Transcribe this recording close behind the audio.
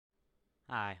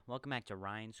Hi, welcome back to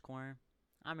Ryan's Corner.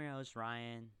 I'm your host,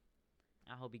 Ryan.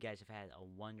 I hope you guys have had a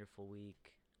wonderful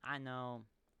week. I know,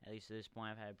 at least at this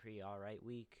point, I've had a pretty alright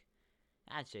week.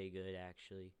 I'd say good,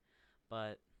 actually.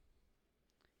 But,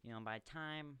 by the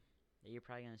time that you're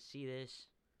probably going to see this,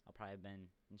 I'll probably have been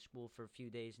in school for a few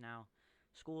days now.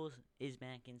 School is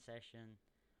back in session,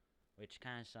 which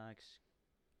kind of sucks.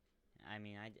 I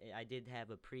mean, I did have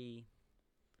a pretty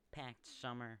packed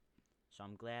summer, so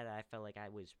I'm glad I felt like I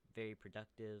was very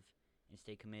productive and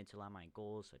stayed committed to a lot of my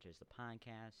goals, such as the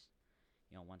podcast.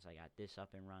 Once I got this up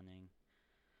and running.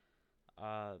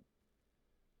 Uh,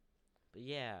 but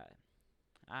yeah,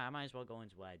 I might as well go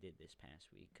into what I did this past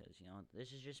week because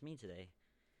this is just me today.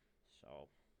 So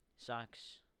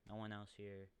sucks. No one else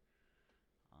here.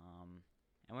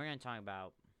 And we're gonna talk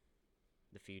about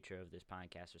the future of this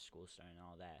podcast with school starting and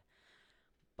all that.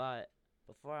 But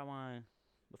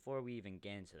before we even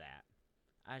get into that,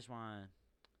 I just want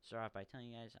to start off by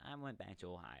telling you guys I went back to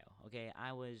Ohio. Okay,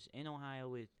 I was in Ohio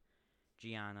with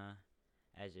Gianna,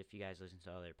 as if you guys listen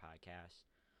to other podcasts,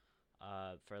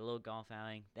 for a little golf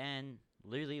outing. Then,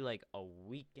 literally like a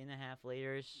week and a half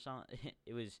later,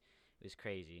 it was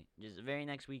crazy. Just the very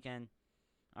next weekend,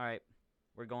 all right,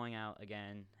 we're going out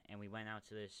again, and we went out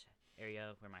to this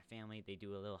area where my family they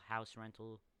do a little house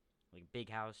rental, like big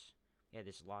house. We had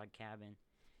this log cabin.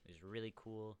 It was really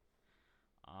cool.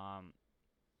 Um,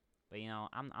 but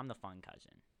I'm the fun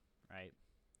cousin, right?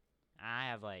 I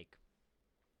have like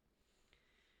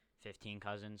 15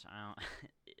 cousins. I don't.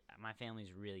 My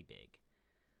family's really big.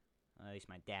 At least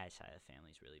my dad's side of the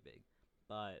family's really big.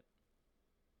 But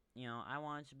I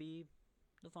wanted to be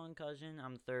the fun cousin.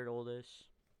 I'm the third oldest,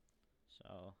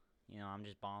 so I'm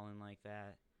just balling like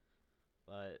that.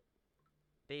 But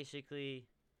basically,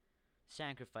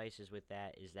 sacrifices with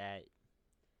that is that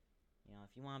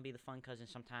if you want to be the fun cousin,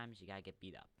 sometimes you gotta get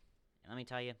beat up. And let me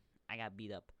tell you, I got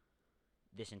beat up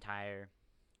this entire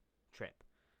trip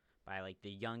by like the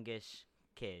youngest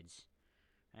kids.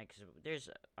 Right, because there's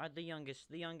the youngest.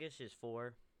 The youngest is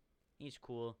 4. He's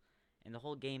cool, and the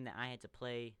whole game that I had to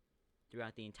play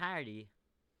throughout the entirety,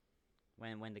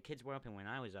 when the kids were up and when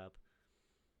I was up,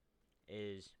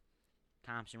 is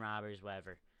cops and robbers,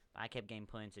 whatever. But I kept getting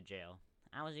put into jail.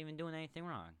 I wasn't even doing anything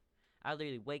wrong. I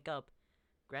literally wake up,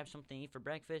 grab something to eat for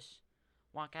breakfast,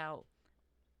 walk out.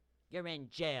 You're in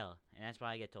jail, and that's what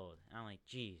I get told. And I'm like,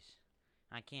 jeez,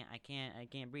 I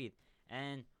can't breathe.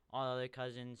 And all the other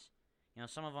cousins,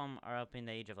 some of them are up in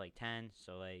the age of like 10,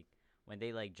 so like when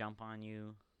they like jump on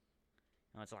you,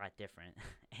 it's a lot different.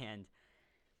 and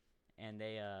and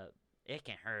it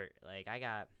can hurt. Like I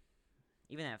got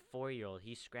even that 4-year-old,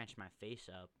 he scratched my face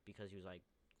up because he was like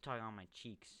tugging on my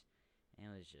cheeks, and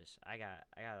it was just I got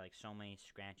like so many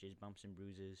scratches, bumps, and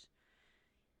bruises.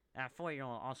 That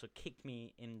 4-year-old also kicked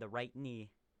me in the right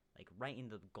knee, like right in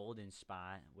the golden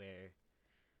spot where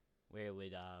it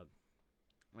would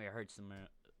where it hurts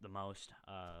the most.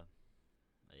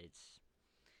 It's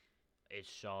it's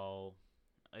so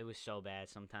it was so bad.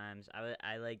 Sometimes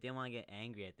I like didn't want to get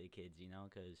angry at the kids,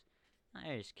 because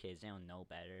they're just kids. They don't know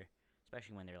better,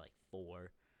 especially when they're like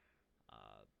 4.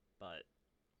 But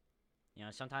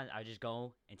sometimes I just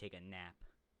go and take a nap.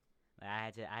 Like I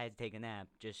had to take a nap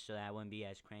just so that I wouldn't be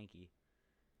as cranky.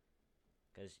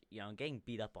 Because getting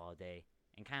beat up all day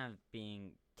and kind of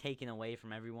being taken away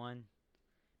from everyone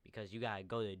because you gotta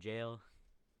go to jail,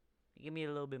 it can be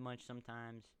a little bit much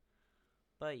sometimes.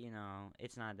 But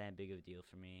it's not that big of a deal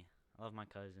for me. I love my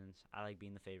cousins. I like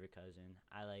being the favorite cousin.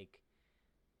 I like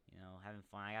having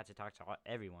fun. I got to talk to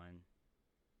everyone,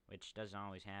 which doesn't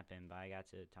always happen. But I got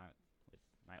to talk with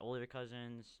my older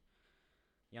cousins,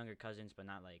 younger cousins, but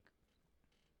not like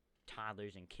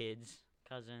toddlers and kids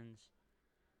cousins.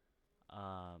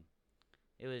 Um,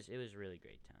 it was a really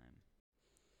great time.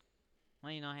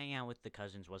 Well, hanging out with the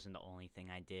cousins wasn't the only thing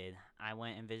I did. I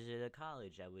went and visited a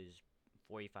college that was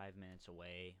 45 minutes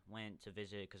away. Went to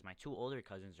visit because my 2 older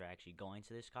cousins are actually going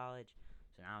to this college.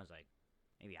 So now I was like,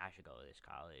 maybe I should go to this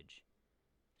college.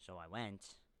 So I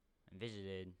went and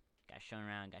visited, got shown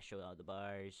around, got showed all the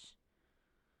bars.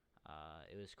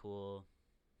 It was cool.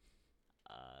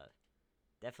 Uh,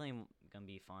 Definitely gonna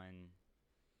be fun.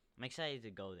 I'm excited to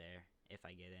go there if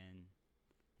I get in.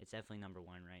 It's definitely number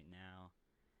 1 right now.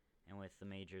 And with the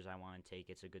majors I want to take,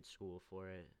 it's a good school for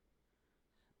it.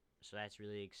 So that's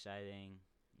really exciting.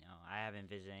 I haven't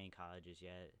visited any colleges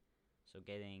yet, so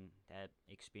getting that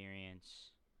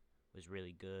experience was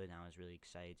really good, and I was really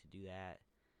excited to do that.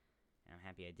 And I'm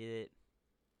happy I did it.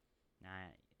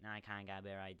 Now I kind of got a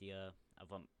better idea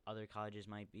of what other colleges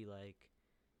might be like,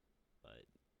 but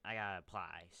I gotta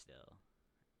apply still,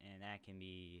 and that can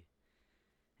be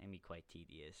quite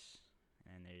tedious.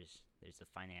 and there's the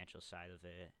financial side of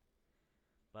it.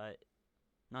 But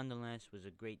nonetheless, was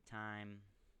a great time.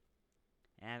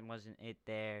 And wasn't it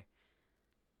there?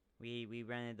 We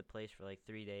rented the place for like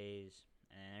 3 days,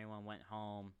 and everyone went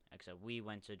home except we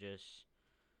went to just,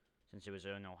 since it was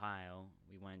in Ohio,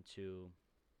 we went to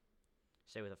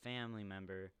stay with a family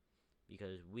member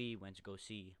because we went to go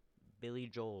see Billy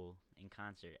Joel in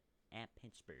concert at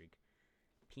Pittsburgh,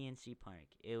 PNC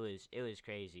Park. It was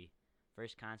crazy.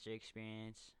 First concert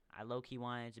experience. I low key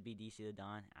wanted to be DC the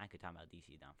Don. I could talk about DC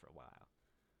the Don for a while.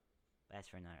 That's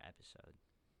for another episode.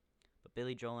 But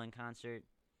Billy Joel in concert,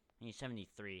 he's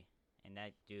 73, and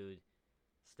that dude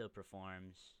still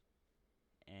performs,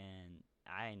 and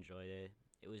I enjoyed it.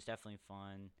 It was definitely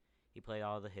fun. He played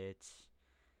all the hits,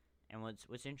 and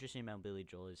what's interesting about Billy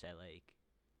Joel is that like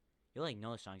you'll like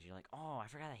know the songs. You're like, oh, I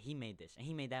forgot that he made this, and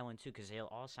he made that one too, because they'll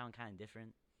all sound kind of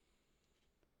different,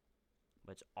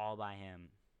 but it's all by him,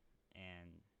 and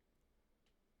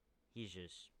he's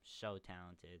just so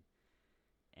talented.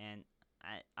 And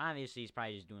obviously he's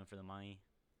probably just doing it for the money.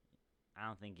 I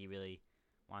don't think he really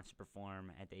wants to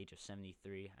perform at the age of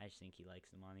 73. I just think he likes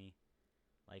the money,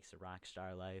 likes the rock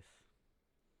star life.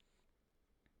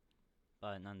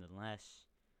 But nonetheless,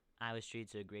 Iowa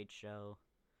Street's a great show.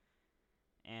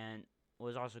 And what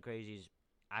was also crazy is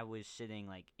I was sitting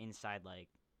like inside like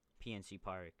PNC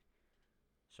Park,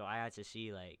 so I had to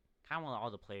see like kind of what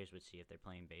all the players would see if they're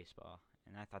playing baseball,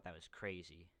 and I thought that was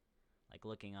crazy. Like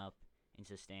looking up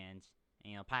into the stands,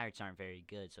 and Pirates aren't very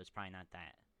good, so it's probably not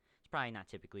that. It's probably not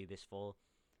typically this full,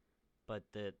 but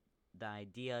the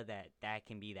idea that that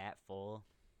can be that full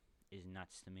is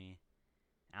nuts to me.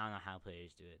 I don't know how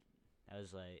players do it. That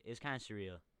was like, it's kind of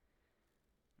surreal.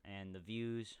 And the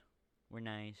views were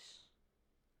nice.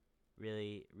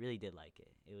 Really, really did like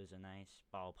it. It was a nice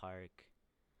ballpark,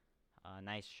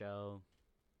 nice show.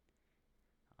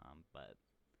 But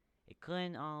it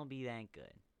couldn't all be that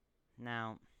good.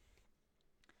 Now,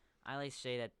 I like to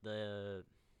say that the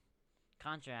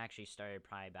concert actually started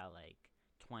probably about like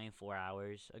 24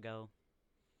 hours ago.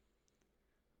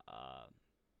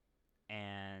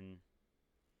 And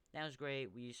that was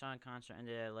great. We saw a concert,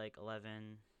 ended at like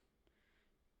 11.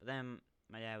 But then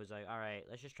my dad was like, alright,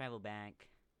 let's just travel back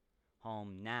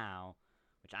home now,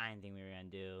 which I didn't think we were going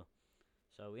to do.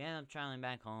 So we ended up traveling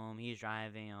back home. He's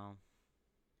driving,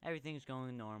 everything's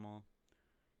going normal.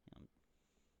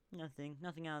 Nothing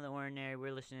out of the ordinary.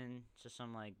 We're listening to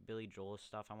some like Billy Joel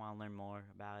stuff. I want to learn more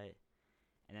about it.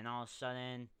 And then all of a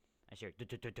sudden, I hear,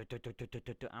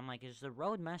 I'm like, is the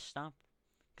road messed up?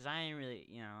 Because I didn't really,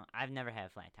 I've never had a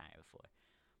flat tire before.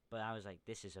 But I was like,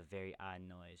 this is a very odd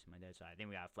noise. My dad said, I think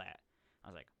we got a flat. I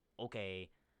was like, okay,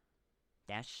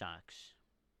 that sucks.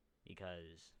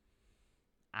 Because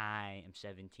I am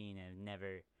 17 and have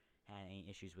never had any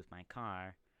issues with my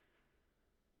car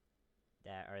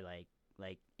that are like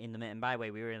in the, and by the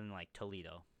way, we were in like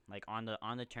Toledo, like on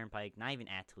the turnpike, not even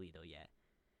at Toledo yet,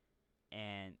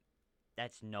 and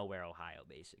that's nowhere Ohio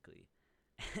basically.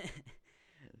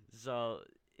 So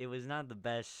it was not the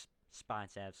best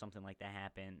spot to have something like that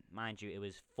happen. Mind you, it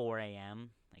was 4 a.m.,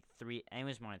 like 3, it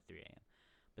was more than 3 a.m.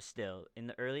 But still, in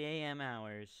the early a.m.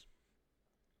 hours,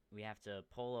 we have to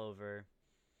pull over,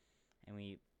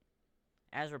 and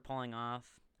as we're pulling off,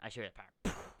 I hear it,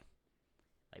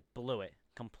 like blew it.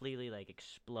 Completely like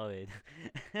exploded.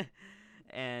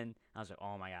 And I was like,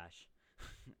 oh my gosh.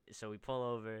 So we pull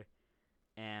over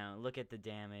and look at the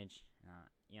damage.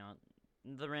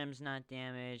 The rim's not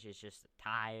damaged, it's just the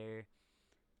tire.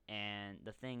 And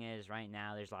the thing is, right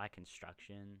now there's a lot of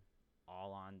construction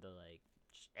all on the like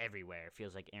just everywhere. It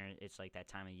feels like it's like that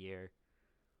time of year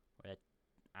where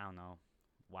I don't know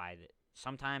why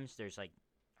sometimes there's like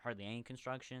hardly any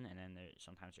construction, and then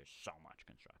sometimes there's so much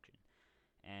construction.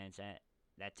 And it's at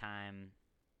that time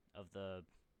of the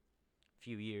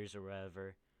few years or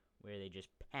whatever where they just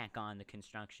pack on the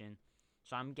construction.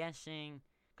 So I'm guessing,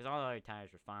 because all the other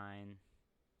tires were fine,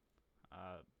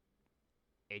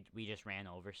 we just ran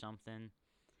over something,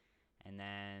 and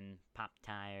then popped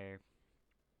tire,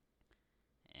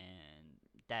 and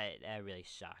that really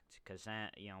sucked, because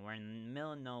we're in the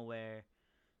middle of nowhere,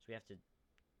 so we have to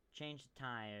change the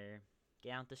tire,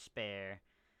 get out the spare.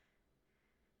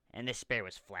 And this spare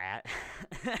was flat.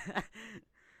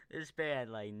 This spare had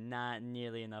like not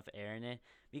nearly enough air in it,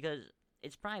 because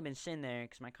it's probably been sitting there,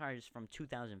 because my car is from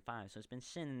 2005, so it's been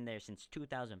sitting there since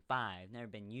 2005, never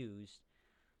been used.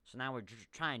 So now we're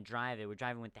trying to drive it. We're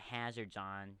driving with the hazards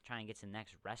on, trying to get to the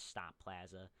next rest stop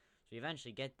plaza. So we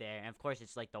eventually get there, and of course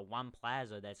it's like the one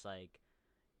plaza that's like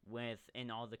within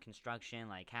all the construction,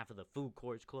 like half of the food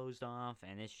court's closed off,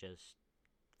 and it's just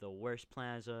the worst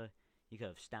plaza. You could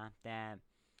have stopped that.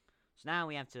 So now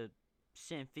we have to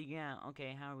sit and figure out,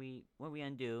 okay, what are we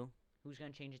gonna do? Who's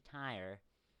gonna change a tire?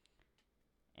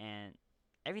 And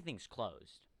everything's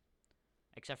closed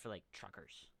except for like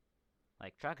truckers.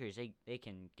 Like truckers, they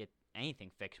can get anything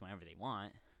fixed whenever they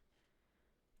want,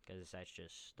 because that's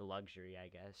just the luxury, I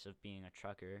guess, of being a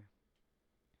trucker,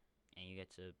 and you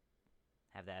get to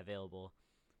have that available.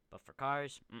 But for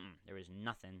cars, there was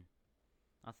nothing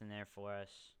there for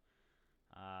us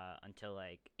until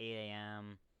like 8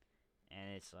 a.m.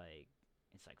 and it's like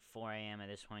 4 a.m. at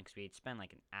this point because we had spent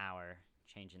like an hour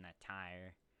changing that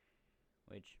tire,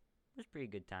 which was pretty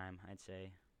good time, I'd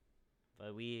say.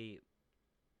 But we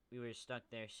were stuck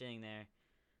there, sitting there.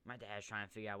 My dad's trying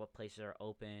to figure out what places are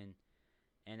open,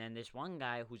 and then this one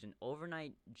guy who's an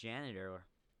overnight janitor,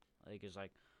 like, is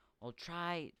like, "Well,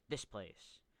 try this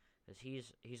place, cause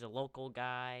he's a local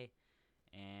guy,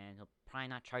 and he'll probably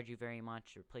not charge you very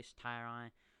much to replace the tire on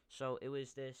it." So it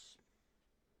was it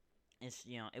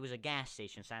was a gas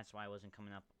station, so that's why it wasn't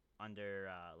coming up under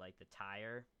like the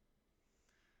tire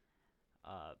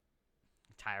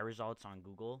results on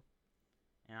Google.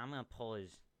 And I'm gonna pull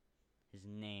his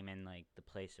name and like the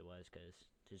place it was, cause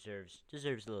deserves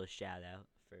a little shout out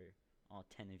for all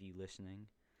 10 of you listening.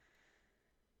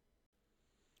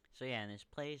 So yeah, in this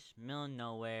place, middle of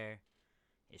nowhere,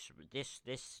 it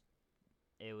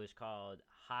was called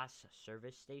Haas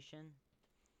Service Station.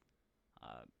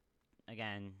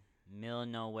 Again, middle of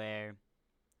nowhere,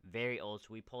 very old.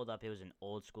 So we pulled up. It was an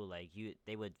old school, like,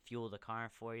 they would fuel the car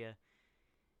for you.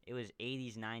 It was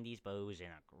 80s, 90s, but it was in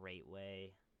a great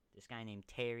way. This guy named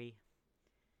Terry,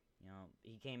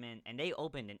 he came in, and they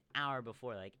opened an hour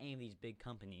before, like, any of these big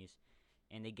companies,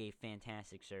 and they gave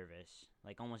fantastic service,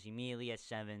 like, almost immediately at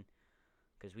 7,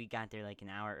 because we got there, like, an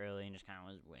hour early and just kind of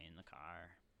was waiting in the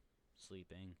car,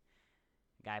 sleeping.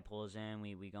 Guy pulls in,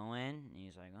 we go in, and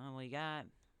he's like, "Oh, what you got?"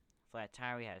 Flat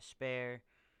tire, we had a spare,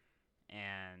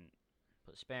 and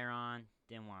put the spare on.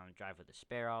 Didn't want to drive with the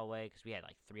spare all the way, because we had,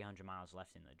 like, 300 miles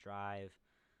left in the drive.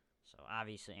 So,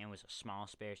 obviously, and it was a small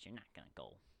spare, so you're not going to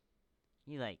go.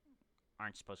 You, like,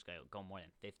 aren't supposed to go more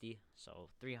than 50. So,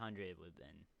 300 would have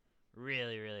been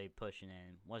really, really pushing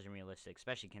in. Wasn't realistic,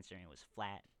 especially considering it was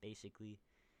flat, basically.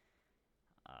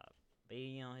 But,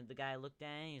 the guy looked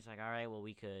at it, he's like, "All right, well,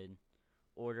 we could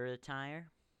order a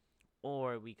tire,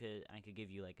 or I could give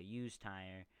you, like, a used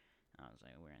tire." I was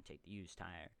like, "We're going to take the used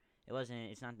tire."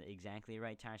 It's not exactly the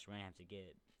right tire, so we're going to have to get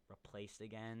it replaced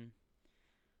again.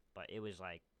 But it was,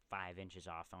 like, 5 inches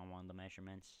off on one of the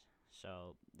measurements.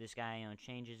 So this guy,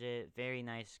 changes it. Very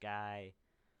nice guy,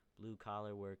 blue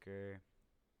collar worker,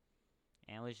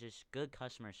 and it was just good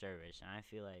customer service. And I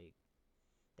feel like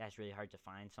that's really hard to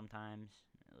find sometimes.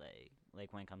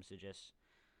 Like when it comes to just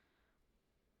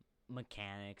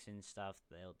mechanics and stuff,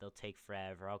 they'll take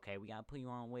forever. "Okay, we gotta put you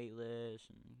on a wait list,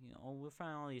 and we'll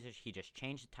find all these issues." He just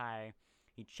changed the tire.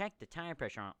 He checked the tire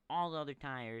pressure on all the other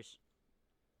tires.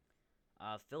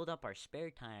 Filled up our spare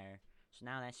tire. So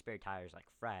now that spare tire is, like,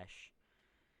 fresh.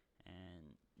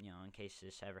 And, in case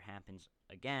this ever happens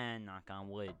again, knock on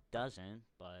wood, it doesn't.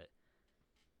 But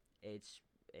it's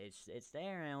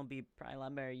there, and it'll be probably a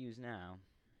lot better used now.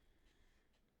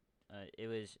 It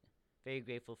was very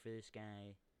grateful for this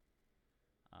guy.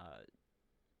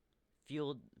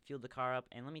 Fueled the car up,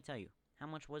 and let me tell you, how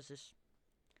much was this?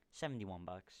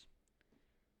 $71.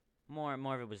 More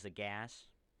of it was the gas,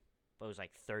 but it was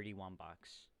like $31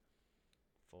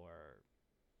 for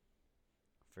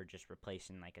just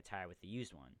replacing, like, a tire with the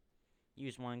used one.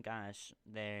 Used one got us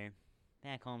there,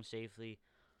 back home safely.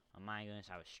 Oh my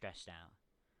goodness, I was stressed out.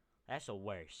 That's the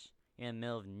worst. You're in the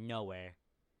middle of nowhere,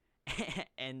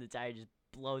 and the tire just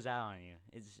blows out on you.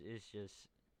 It's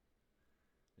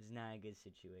not a good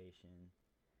situation.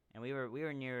 And we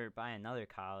were nearby another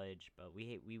college, but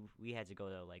we had to go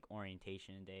to, like,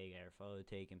 orientation day, get our photo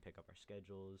taken, pick up our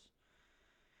schedules,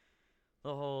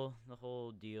 the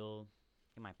whole deal,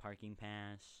 get my parking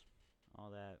pass,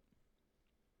 all that.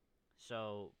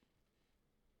 So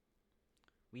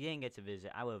we didn't get to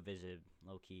visit. I would have visited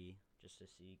low key just to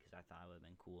see, because I thought it would have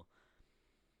been cool.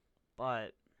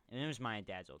 But it was my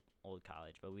dad's old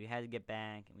college. But we had to get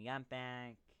back, and we got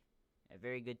back. A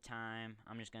very good time.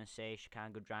 I'm just gonna say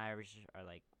Chicago drivers are,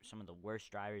 like, some of the worst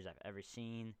drivers I've ever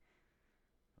seen.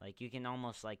 Like, you can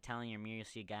almost, like, tell in your mirror, you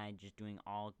see a guy just doing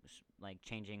all, like,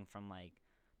 changing from, like,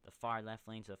 the far left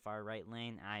lane to the far right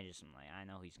lane. I'm like, I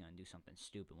know he's gonna do something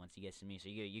stupid once he gets to me. So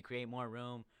you create more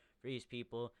room for these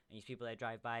people, and these people that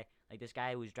drive by. Like, this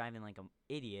guy who was driving like an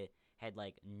idiot had,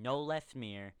 like, no left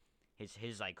mirror.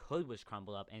 His like, hood was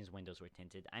crumbled up, and his windows were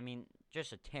tinted. I mean,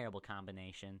 just a terrible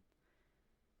combination.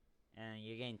 And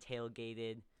you're getting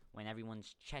tailgated when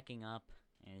everyone's checking up,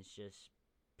 and it's just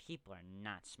people are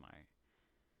not smart.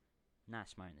 Not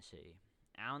smart in the city.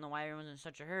 I don't know why everyone's in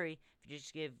such a hurry. If you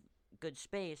just give good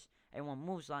space, everyone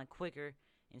moves a lot quicker.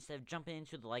 Instead of jumping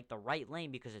into the right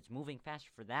lane because it's moving faster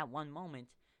for that one moment,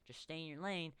 just stay in your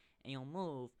lane and you'll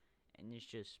move. And it's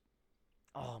just,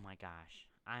 oh my gosh,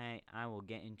 I will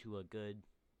get into a good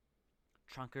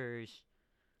trunkers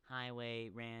highway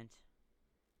rant,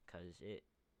 cause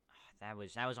that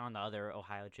was on the other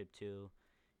Ohio trip too.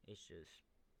 It's just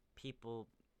people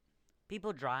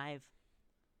drive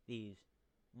these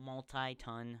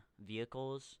multi-ton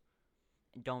vehicles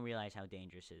and don't realize how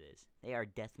dangerous it is. They are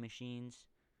death machines,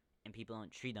 and people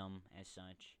don't treat them as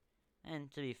such.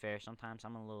 And to be fair, sometimes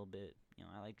I'm a little bit,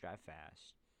 I like to drive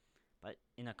fast, but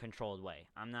in a controlled way.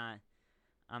 I'm not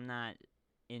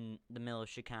in the middle of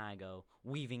Chicago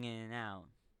weaving in and out.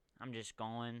 I'm just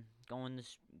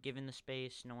giving the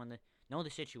space, know the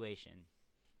situation.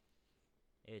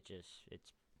 It's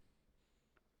just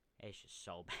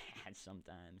so bad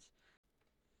sometimes.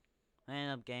 I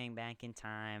end up getting back in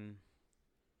time.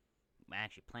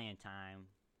 Actually playing time.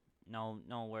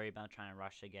 No worry about trying to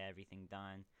rush to get everything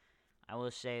done. I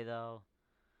will say though,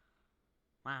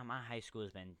 my high school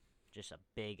has been just a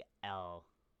big L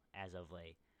as of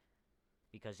late,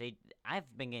 because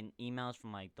I've been getting emails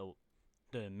from like the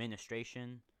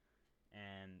administration,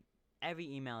 and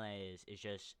every email that is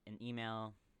just an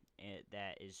email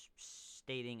that is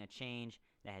stating a change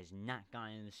that has not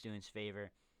gone in the students'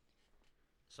 favor.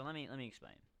 So let me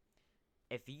explain.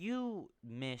 If you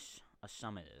miss a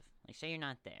summative, like say you're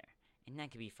not there, and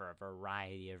that could be for a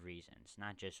variety of reasons,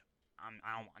 not just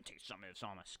I don't want to take summative, so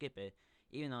I'm gonna skip it.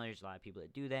 Even though there's a lot of people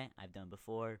that do that, I've done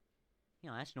before.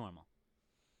 That's normal.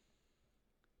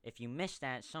 If you miss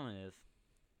that summative,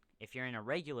 if you're in a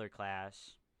regular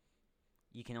class,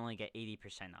 you can only get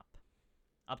 80%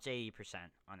 up to 80%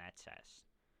 on that test.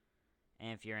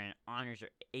 And if you're in honors or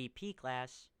AP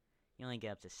class, you only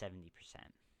get up to 70%,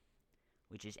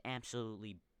 which is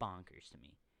absolutely bonkers to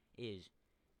me. It is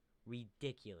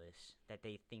ridiculous that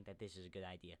they think that this is a good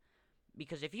idea.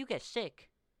 Because if you get sick,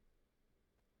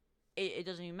 it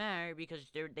doesn't even matter, because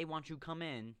they want you to come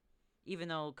in. Even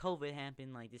though COVID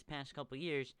happened like this past couple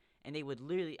years, and they would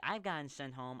literally, I've gotten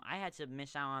sent home. I had to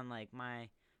miss out on like my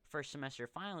first semester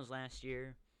finals last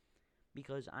year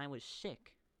because I was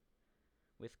sick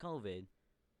with COVID.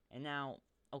 And now,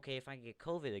 okay, if I get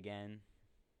COVID again,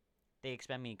 they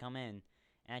expect me to come in,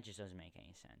 and that just doesn't make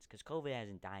any sense, because COVID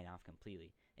hasn't died off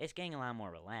completely. It's getting a lot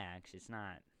more relaxed. It's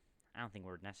not, I don't think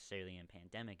we're necessarily in a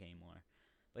pandemic anymore,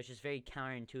 but it's just very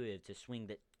counterintuitive to swing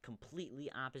the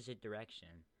completely opposite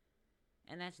direction.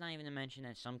 And that's not even to mention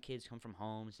that some kids come from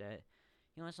homes that,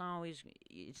 it's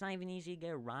not even easy to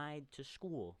get a ride to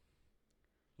school.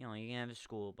 You can have a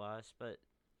school bus, but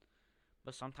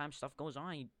sometimes stuff goes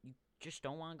on. You just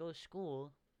don't want to go to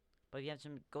school, but you have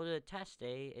to go to the test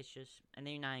day. It's just, and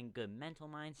then you're not in good mental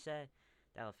mindset.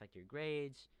 That'll affect your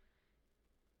grades.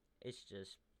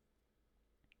 It's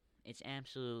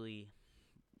absolutely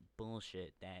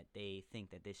bullshit that they think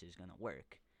that this is gonna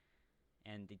work.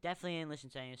 And they definitely didn't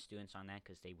listen to any students on that,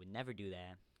 because they would never do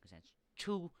that, because that's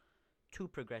too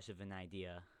progressive an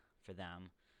idea for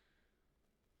them.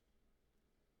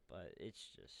 But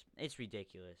it's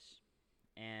ridiculous.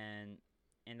 And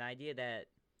the idea that,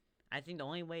 I think the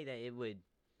only way that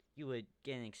you would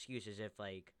get an excuse is if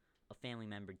like a family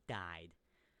member died,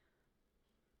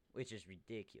 which is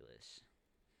ridiculous.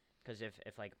 Because if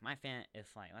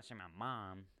let's say my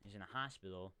mom is in a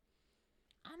hospital,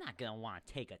 I'm not gonna want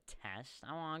to take a test.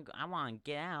 I want to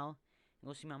get out and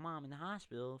go see my mom in the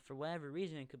hospital for whatever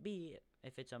reason it could be,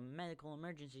 if it's a medical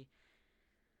emergency.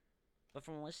 But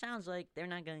from what it sounds like, they're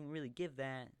not gonna really give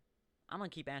that. I'm gonna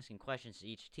keep asking questions to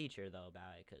each teacher though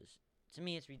about it, because to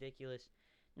me it's ridiculous.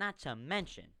 Not to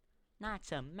mention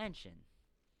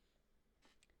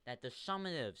that the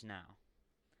summatives now,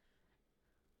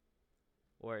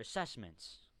 or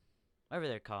assessments, whatever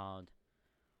they're called,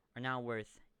 are now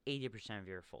worth 80% of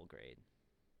your full grade.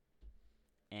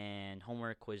 And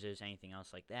homework, quizzes, anything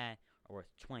else like that are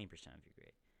worth 20% of your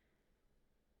grade.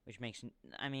 Which makes,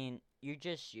 you're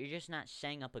just not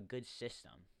setting up a good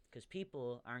system, because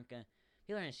people are going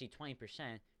to see 20%,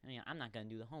 and I'm not going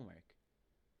to do the homework.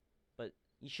 But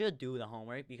you should do the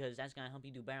homework, because that's going to help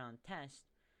you do better on the test.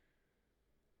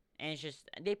 And it's just,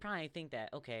 they probably think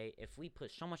that, okay, if we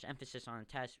put so much emphasis on the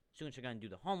test, students are going to do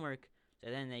the homework,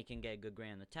 so then they can get a good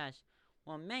grade on the test.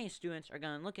 Well, many students are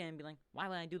going to look at it and be like, why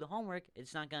would I do the homework?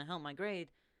 It's not going to help my grade.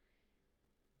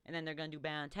 And then they're going to do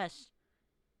bad on tests.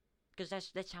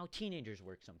 Because that's how teenagers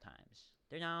work sometimes.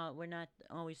 We're not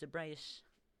always the brightest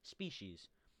species.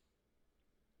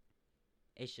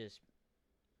 It's just,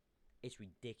 it's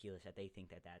ridiculous that they think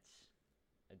that that's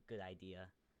a good idea.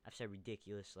 I've said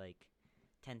ridiculous like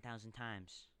 10,000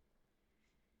 times.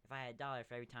 If I had $1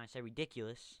 for every time I said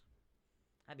ridiculous,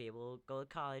 I'd be able to go to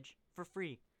college for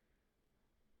free.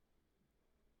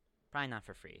 Probably not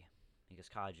for free, because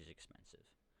college is expensive.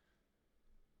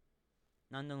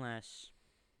 Nonetheless,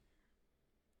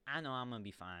 I know I'm going to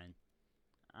be fine.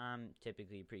 I'm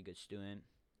typically a pretty good student.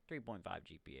 3.5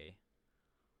 GPA.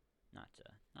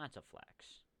 Not to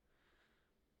flex.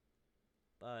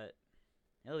 But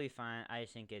it'll be fine. I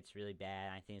just think it's really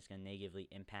bad. I think it's going to negatively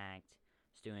impact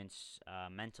students'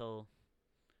 mental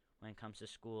when it comes to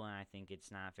school, and I think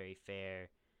it's not very fair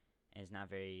and it's not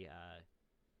very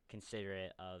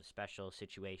considerate of special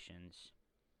situations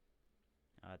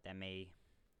that may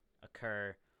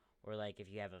occur, or like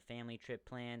if you have a family trip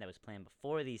planned that was planned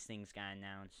before these things got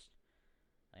announced.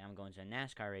 Like I'm going to a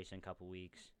NASCAR race in a couple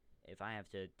weeks. If I have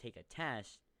to take a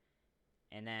test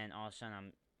and then all of a sudden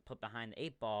I'm put behind the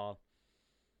 8 ball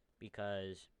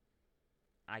because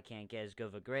I can't get as good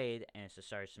of a grade and it's the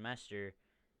start of semester,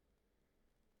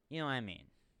 you know what I mean?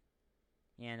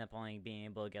 You end up only being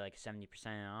able to get like 70%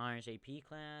 in an honors AP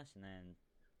class, and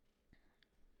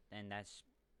then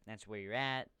that's where you're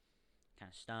at,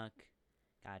 kind of stuck.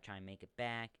 Gotta try and make it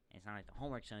back. And it's not like the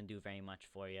homework's gonna do very much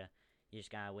for you. You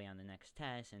just gotta wait on the next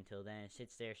test. Until then, it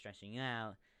sits there stressing you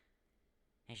out.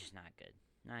 It's just not good.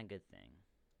 Not a good thing.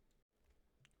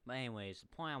 But anyways, the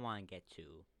point I want to get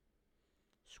to,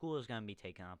 school is gonna be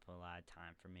taking up a lot of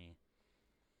time for me.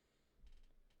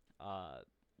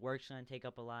 Work's gonna take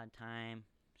up a lot of time.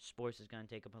 Sports is gonna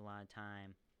take up a lot of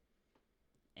time.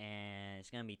 And it's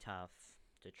gonna be tough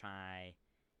to try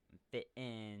and fit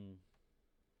in,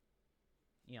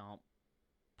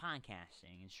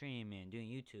 podcasting and streaming and doing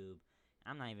YouTube.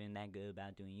 I'm not even that good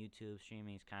about doing YouTube.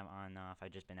 Streaming is kind of on and off.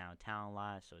 I've just been out of town a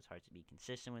lot, so it's hard to be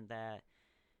consistent with that.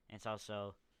 And it's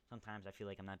also, sometimes I feel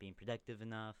like I'm not being productive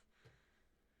enough.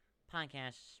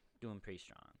 Podcasts, doing pretty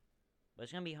strong. But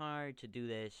it's going to be hard to do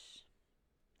this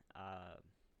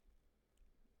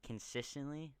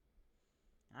consistently.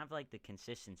 I've liked the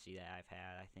consistency that I've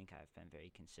had. I think I've been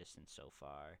very consistent so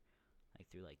far. Like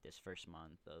through like this first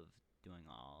month of doing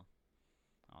all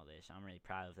this. I'm really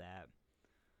proud of that.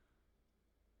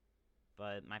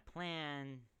 But my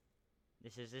plan,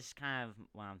 this is kind of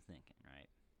what I'm thinking, right?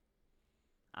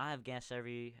 I'll have guests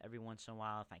every once in a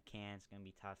while if I can. It's going to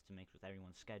be tough to mix with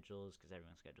everyone's schedules because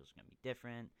everyone's schedule is going to be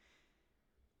different.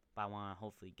 But I want to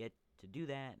hopefully get to do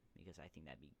that because I think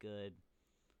that'd be good.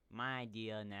 My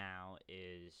idea now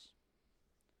is,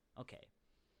 okay,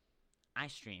 I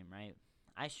stream, right?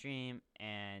 I stream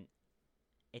and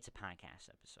it's a podcast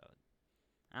episode.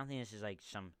 I don't think this is like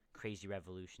some crazy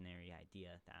revolutionary idea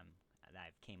that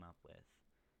I've came up with.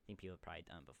 I think people have probably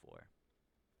done it before.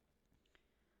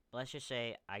 But let's just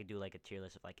say I do like a tier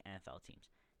list of like NFL teams.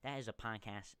 That is a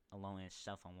podcast alone in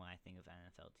itself on what I think of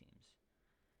NFL teams.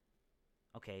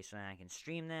 Okay, so then I can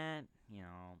stream that.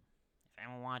 If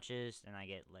anyone watches, then I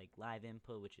get like live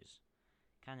input, which is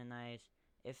kind of nice.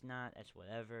 If not, that's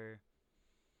whatever.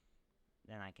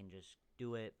 Then I can just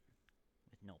do it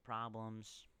with no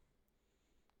problems.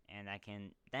 And I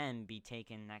can then be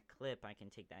taking that clip. I can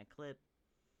take that clip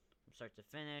from start to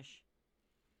finish,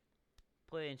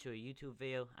 put it into a YouTube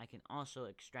video. I can also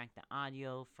extract the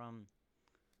audio from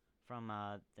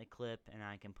the clip, and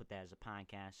I can put that as a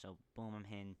podcast. So boom, I'm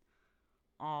hitting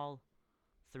all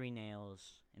 3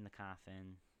 nails in the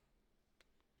coffin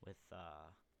with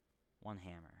one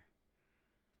hammer.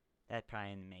 That probably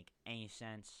didn't make any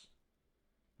sense.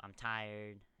 I'm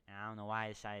tired, and I don't know why I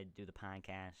decided to do the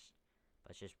podcast,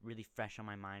 but it's just really fresh on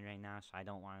my mind right now, so I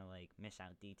don't want to like miss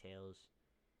out details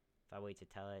if I wait to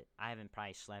tell it. I haven't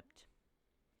probably slept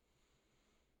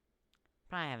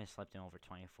in over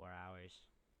 24 hours.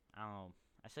 I don't know.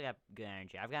 I still got good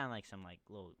energy. I've gotten like some like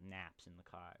little naps in the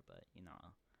car, but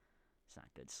it's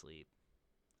not good sleep.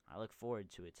 I look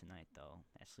forward to it tonight though.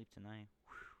 That sleep tonight,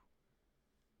 whew,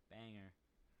 banger.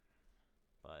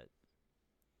 But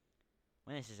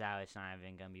when this is out, it's not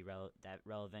even gonna be that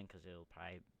relevant because it'll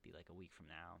probably be like a week from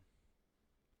now.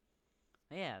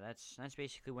 But yeah, that's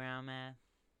basically where I'm at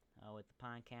with the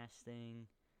podcast thing.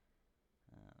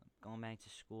 Going back to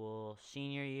school,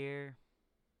 senior year.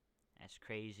 That's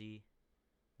crazy.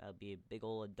 I'll be a big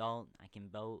old adult. I can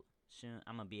vote soon.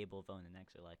 I'm gonna be able to vote in the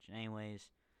next election,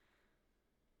 anyways,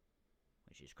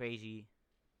 which is crazy.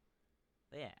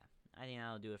 But yeah, I think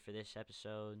that'll do it for this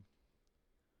episode.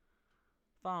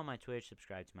 Follow my Twitch,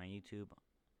 subscribe to my YouTube,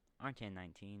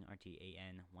 Artan19,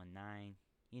 RTAN19.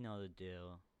 You know the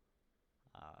deal.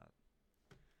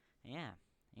 Yeah,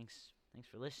 thanks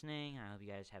for listening. I hope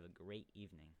you guys have a great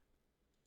evening.